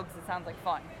just want to go because it sounds like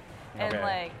fun. And Okay.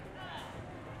 like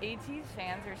ATEEZ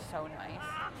fans are so nice.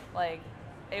 Like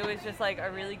it was just like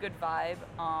a really good vibe.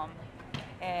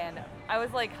 And I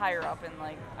was like higher up and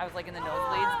like I was like in the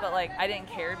nosebleeds, but like I didn't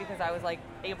care because I was like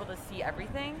able to see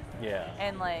everything. Yeah.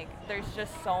 And like there's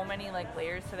just so many like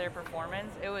layers to their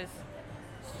performance. It was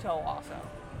so awesome.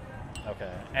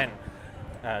 Okay. And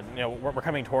you know, we're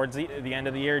coming towards the end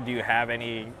of the year. Do you have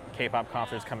any K-pop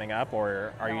concerts coming up,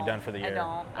 or are you done for the year? I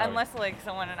don't, Oh. unless like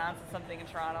someone announces something in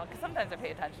Toronto, because sometimes I pay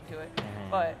attention to it.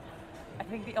 But I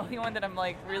think the only one that I'm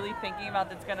like really thinking about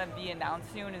that's gonna be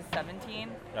announced soon is 17.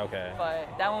 Okay. But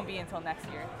that won't be until next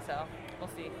year, so we'll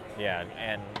see. Yeah,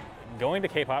 and going to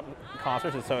K-pop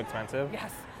concerts is so expensive.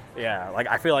 Yes. Yeah, like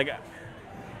I feel like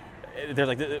there's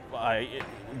like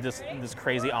this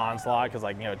crazy onslaught because,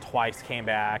 like, you know, Twice came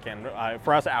back, and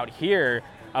for us out here,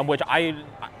 which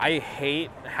I hate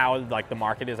how like the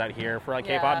market is out here for like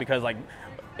K-pop, because like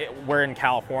we're in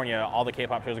California, all the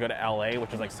K-pop shows go to LA,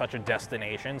 which is like such a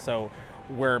destination, so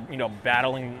we're, you know,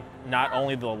 battling not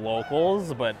only the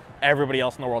locals but everybody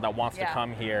else in the world that wants to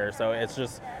come here. So it's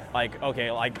just like, okay,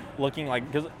 like looking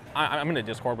like, because I'm in a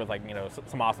Discord with like, you know,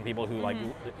 some awesome people who like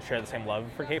share the same love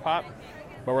for K-pop,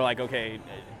 but we're like, okay,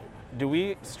 do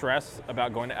we stress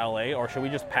about going to LA, or should we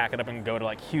just pack it up and go to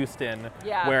like Houston,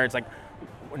 where it's like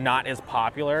not as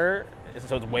popular,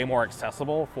 so it's way more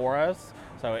accessible for us?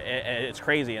 So it's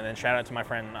crazy. And then shout out to my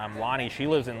friend Lonnie. She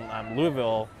lives in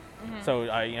Louisville, So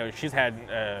you know, she's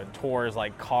had tours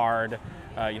like Card,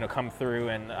 you know, come through,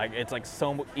 and it's like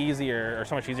so much easier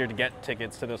to get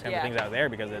tickets to those kinds of things out there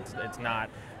because it's not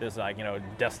this like, you know,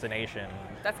 destination.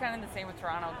 That's kind of the same with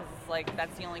Toronto because it's like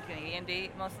that's the only Canadian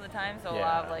date most of the time. So a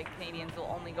lot of like Canadians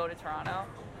will only go to Toronto.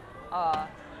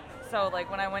 So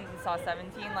like when I went and saw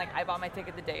 17, like I bought my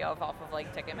ticket the day off of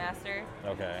like Ticketmaster.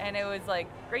 Okay. And it was like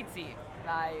great seat.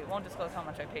 I won't disclose how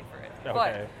much I paid for it.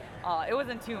 Okay. But it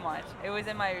wasn't too much. It was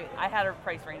in my, I had a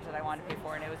price range that I wanted to pay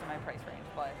for, and it was in my price range.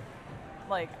 But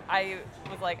like I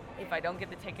was like, if I don't get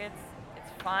the tickets,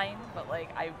 it's fine. But like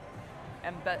I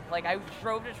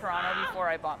drove to Toronto before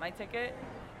I bought my ticket.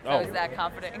 So I was that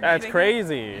confident. That's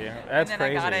crazy. That's and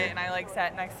then crazy. I got it, and I like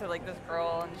sat next to like this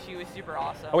girl, and she was super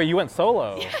awesome. Oh wait, you went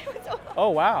solo? Yeah, I went solo. Oh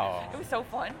wow. It was so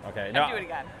fun. Okay. I'd No, do it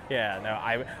again. Yeah. No.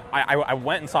 I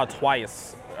went and saw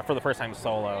twice for the first time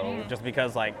solo, just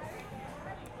because like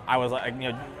I was like,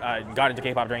 you know, got into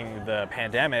K-pop during the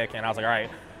pandemic, and I was like, all right,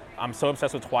 I'm so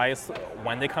obsessed with Twice.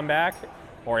 When they come back,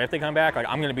 or if they come back, like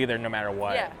I'm gonna be there no matter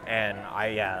what. Yeah.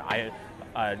 And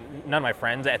none of my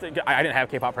friends, I didn't have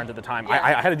K-pop friends at the time. Yeah.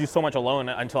 I had to do so much alone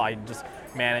until I just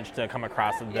managed to come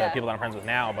across the people that I'm friends with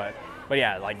now. But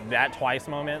yeah, like that Twice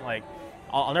moment, like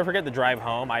I'll never forget the drive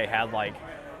home. I had like,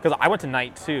 because I went to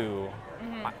night 2.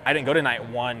 I didn't go to night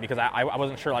 1 because I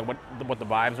wasn't sure like what the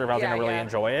vibes were, if I was gonna really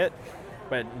enjoy it.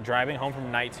 But driving home from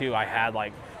night 2, I had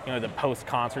like, you know, the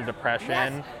post-concert depression.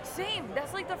 Yes, same.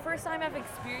 That's like the first time I've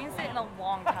experienced it in a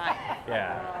long time.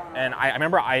 Yeah, and I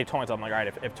remember I told myself, I'm like, all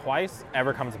right, if Twice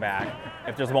ever comes back,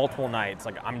 if there's multiple nights,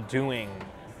 like I'm doing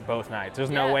both nights. There's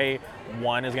no way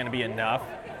one is gonna be enough,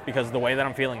 because the way that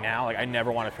I'm feeling now, like I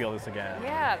never want to feel this again.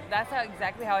 Yeah, that's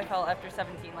exactly how I felt after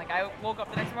 17. Like I woke up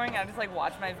the next morning and I just like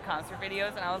watched my concert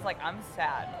videos and I was like, I'm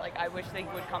sad. Like I wish they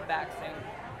would come back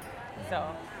soon. So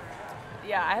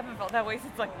yeah, I haven't felt that way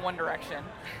since like One Direction.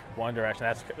 One Direction,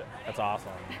 that's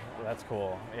awesome. That's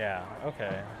cool. Yeah,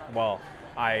 okay. Well,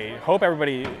 I hope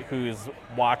everybody who's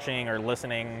watching or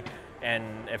listening, and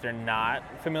if they're not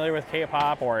familiar with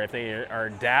K-pop or if they are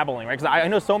dabbling, right? Because I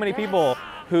know so many people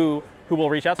who will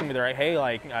reach out to me. They're like, hey,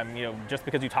 like, you know, just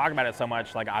because you talk about it so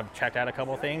much, like I've checked out a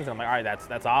couple of things. And I'm like, all right,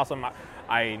 that's awesome.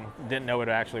 I didn't know it would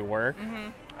actually work.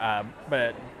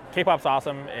 But K-pop's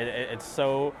awesome. It's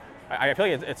so, I feel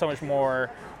like it's so much more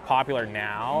popular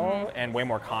now and way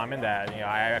more common that, you know,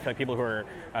 I feel like people who are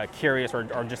curious or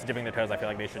just dipping their toes, I feel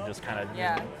like they should just kind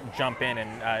of jump in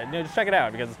and you know, just check it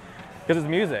out because it's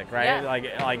music, right?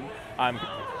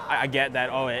 I get that,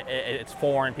 it's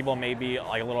foreign, people may be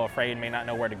like a little afraid, may not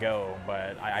know where to go,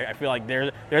 but I feel like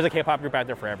there's a K-pop group out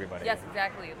there for everybody. Yes,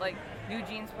 exactly. Like New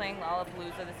Jeans playing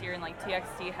Lollapalooza this year and like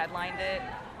TXT headlined it,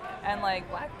 and like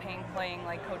Blackpink playing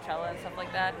like Coachella and stuff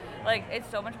like that. Like it's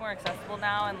so much more accessible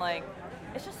now, and like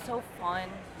it's just so fun.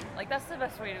 Like that's the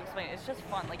best way to explain it. It's just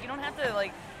fun. Like you don't have to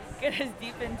like get as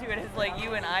deep into it as like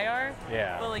you and I are.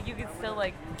 Yeah. But like you can still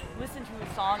like listen to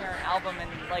a song or an album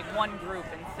in like one group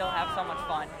and still have so much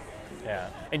fun. Yeah.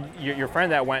 And your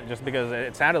friend that went, just because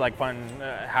it sounded like fun,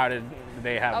 how did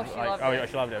they have? Oh, she loved it.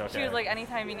 She loved it. Okay. She was like,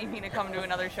 anytime you need me to come to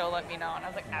another show, let me know. And I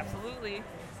was like, absolutely.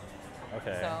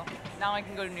 Okay. So now I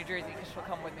can go to New Jersey because she'll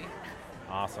come with me.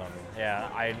 Awesome. Yeah.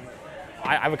 I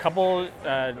have a couple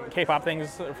K-pop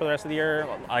things for the rest of the year.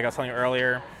 Like I was telling you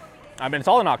earlier. I mean, it's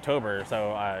all in October,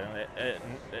 so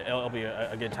it'll be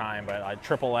a good time. But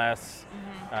Triple S,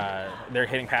 they're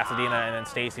hitting Pasadena, and then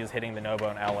Stacy's hitting the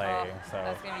Novo in LA. So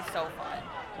that's gonna be so fun.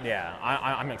 Yeah,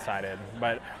 I'm excited.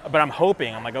 But I'm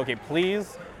hoping. I'm like, okay,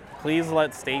 please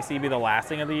let Stacy be the last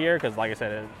thing of the year, because like I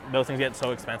said, those things get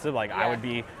so expensive. Like I would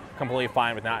be completely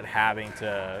fine with not having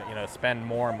to, you know, spend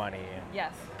more money.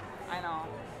 Yes, I know.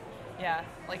 Yeah,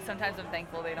 like sometimes I'm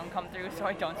thankful they don't come through, so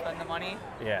I don't spend the money.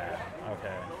 Yeah.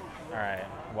 Okay. All right.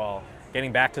 Well,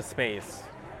 getting back to Space,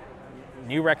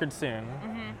 new record soon.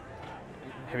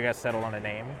 Have you guys settled on a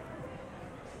name?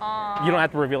 You don't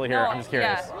have to reveal it here. I'm just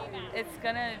curious. Yeah, it's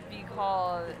gonna be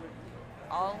called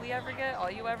All You Ever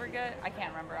Get. I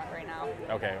can't remember it right now.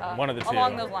 Okay, one of the two.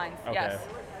 Along those lines. Okay. Yes.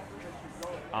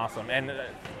 Awesome. And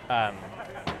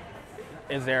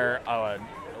is there a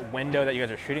window that you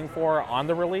guys are shooting for on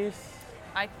the release?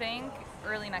 I think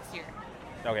early next year.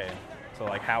 Okay. So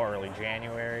like how early?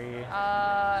 January?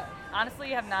 Honestly,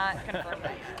 have not confirmed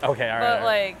that. Okay, all right. But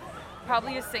like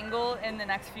probably a single in the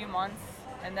next few months,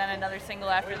 and then another single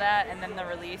after that, and then the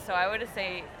release. So I would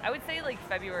say like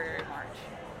February or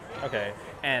March. Okay.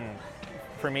 And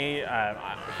for me, I'm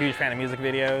a huge fan of music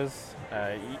videos.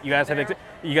 You guys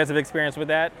have experience with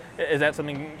that? Is that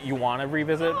something you want to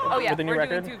revisit with the new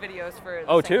record? Oh yeah, we're doing 2 videos for the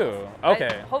Oh, singles. 2?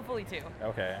 Okay. Hopefully 2.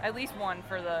 Okay. At least one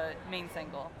for the main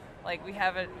single. Like we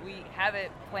have it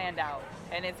planned out,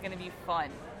 and it's gonna be fun.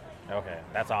 Okay,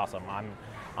 that's awesome.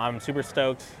 I'm super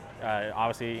stoked.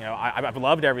 Obviously, you know, I've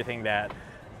loved everything that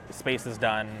Space has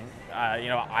done. You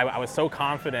know, I was so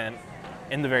confident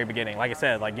in the very beginning. Like I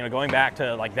said, like, you know, going back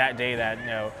to like that day that, you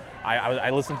know, I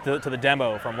listened to the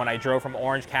demo from when I drove from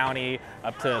Orange County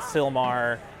up to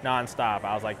Sylmar nonstop.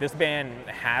 I was like, this band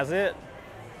has it.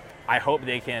 I hope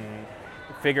they can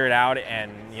figure it out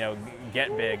and, you know,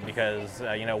 get big, because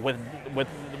you know, with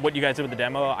what you guys did with the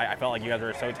demo, I felt like you guys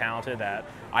were so talented that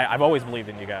I've always believed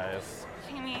in you guys.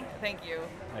 Jamie, thank you.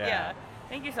 Yeah.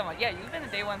 Thank you so much. Yeah, you've been a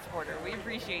day one supporter. We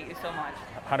appreciate you so much.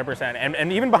 100%.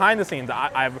 And even behind the scenes,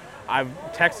 I've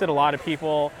texted a lot of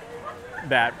people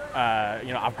that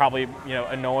you know, I'm probably, you know,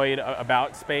 annoyed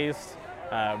about Space,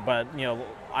 but you know,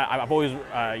 I've always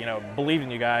you know, believed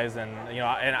in you guys, and you know,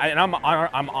 and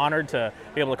I'm honored to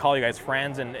be able to call you guys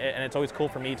friends, and it's always cool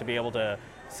for me to be able to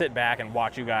sit back and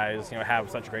watch you guys, you know, have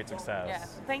such great success. Yeah,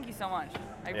 thank you so much.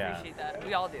 I appreciate that.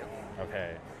 We all do.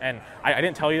 Okay. And I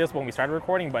didn't tell you this when we started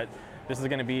recording, but this is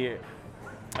going to be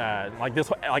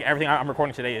like everything I'm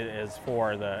recording today is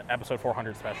for the episode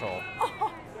 400 special.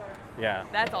 Yeah.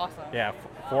 That's awesome. Yeah,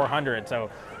 400. So.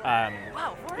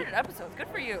 Wow, 400 episodes. Good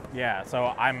for you. Yeah. So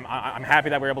I'm happy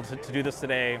that we're able to do this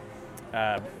today,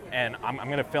 and I'm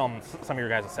going to film some of your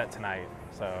guys' set tonight.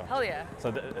 So. Hell yeah.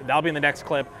 So that'll be in the next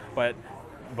clip. But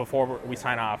before we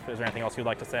sign off, is there anything else you'd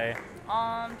like to say?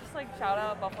 Just like shout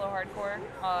out Buffalo Hardcore.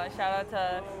 Shout out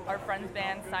to our friends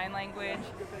band, Sign Language,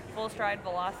 Full Stride,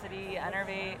 Velocity,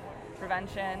 Enervate,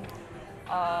 Prevention.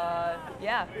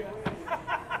 Yeah.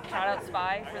 Shout out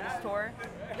Spy for this tour.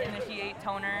 Initiate,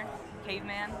 Toner,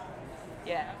 Caveman.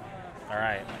 Yeah. All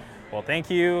right. Well, thank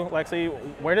you, Lexi.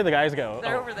 Where did the guys go?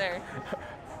 They're over there.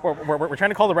 We're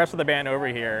trying to call the rest of the band over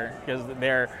here because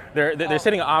they're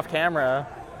sitting off camera,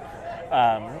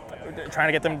 trying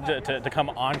to get them to come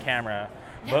on camera.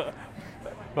 But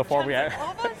before we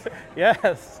all of us?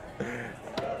 Yes.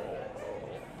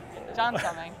 John's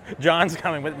coming. John's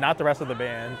coming, but not the rest of the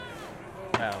band.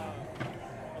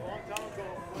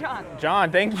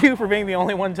 John, thank you for being the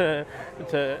only one to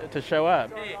show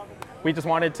up. We just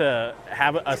wanted to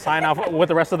have a sign off with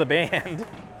the rest of the band.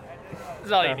 This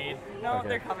is all you need. No, Okay.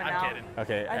 they're coming I'm now. kidding.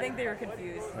 Okay. I think they were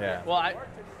confused. Yeah. Well,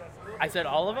 I said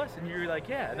all of us, and you were like,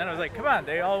 yeah. And then I was like, come on,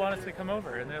 they all want us to come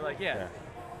over, and they're like, yeah.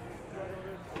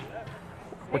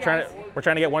 We're trying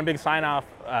to get one big sign off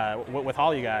with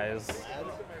all you guys.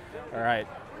 All right.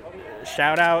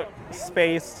 Shout out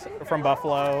Space from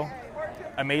Buffalo.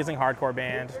 Amazing hardcore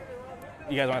band.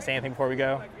 You guys want to say anything before we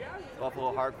go?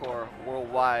 Buffalo Hardcore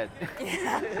worldwide.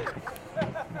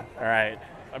 All right.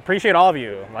 Appreciate all of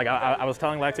you. Like I was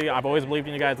telling Lexi, I've always believed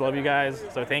in you guys, love you guys.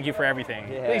 So thank you for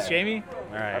everything. Yeah. Thanks, Jamie.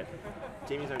 All right.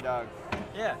 Jamie's our dog.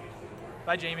 Yeah.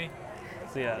 Bye, Jamie.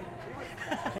 See ya.